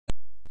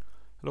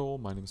Hello,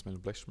 my name is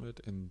Manuel Blechschmidt.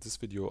 In this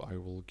video I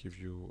will give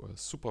you a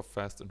super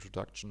fast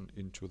introduction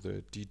into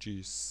the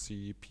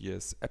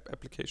dgc-ps-app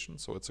application.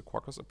 So it's a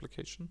quarkus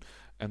application,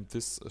 and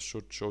this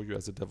should show you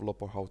as a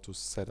developer how to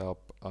set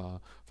up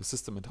the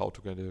system and how to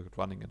get it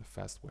running in a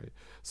fast way.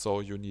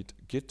 So you need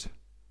Git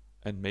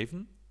and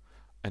Maven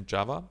and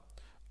Java.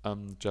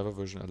 Java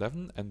version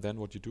 11, and then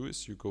what you do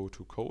is you go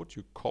to code,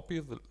 you copy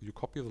the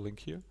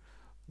link here,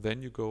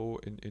 then you go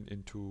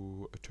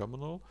into a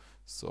terminal.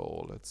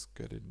 So let's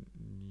get a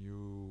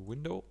new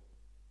window.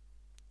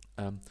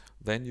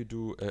 Then you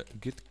do a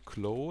git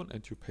clone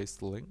and you paste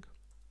the link.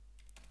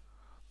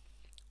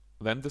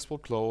 Then this will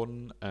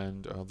clone,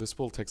 and this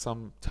will take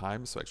some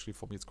time. So actually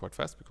for me it's quite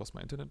fast because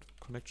my internet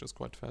connection is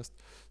quite fast.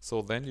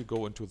 So then you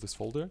go into this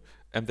folder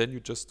and then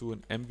you just do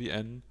an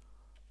mvn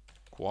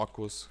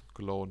quarkus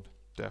clone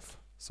dev.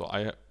 So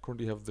I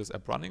currently have this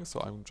app running, so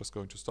I'm just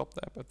going to stop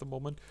the app at the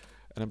moment,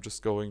 and I'm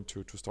just going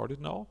to start it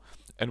now.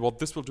 And what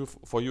this will do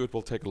for you, it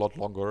will take a lot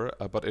longer,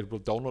 but it will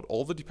download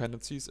all the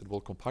dependencies, it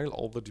will compile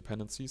all the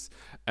dependencies,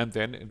 and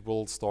then it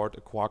will start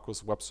a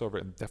Quarkus web server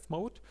in dev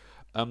mode.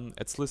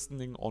 It's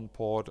listening on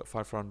port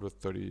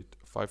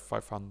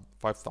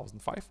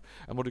 5005.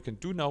 And what you can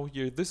do now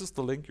here, this is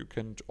the link. You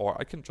can, or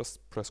I can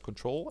just press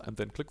Control and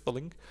then click the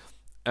link,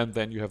 and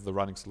then you have the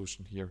running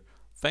solution here.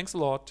 Thanks a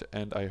lot,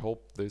 and I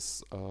hope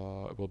this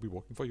will be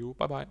working for you.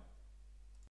 Bye-bye.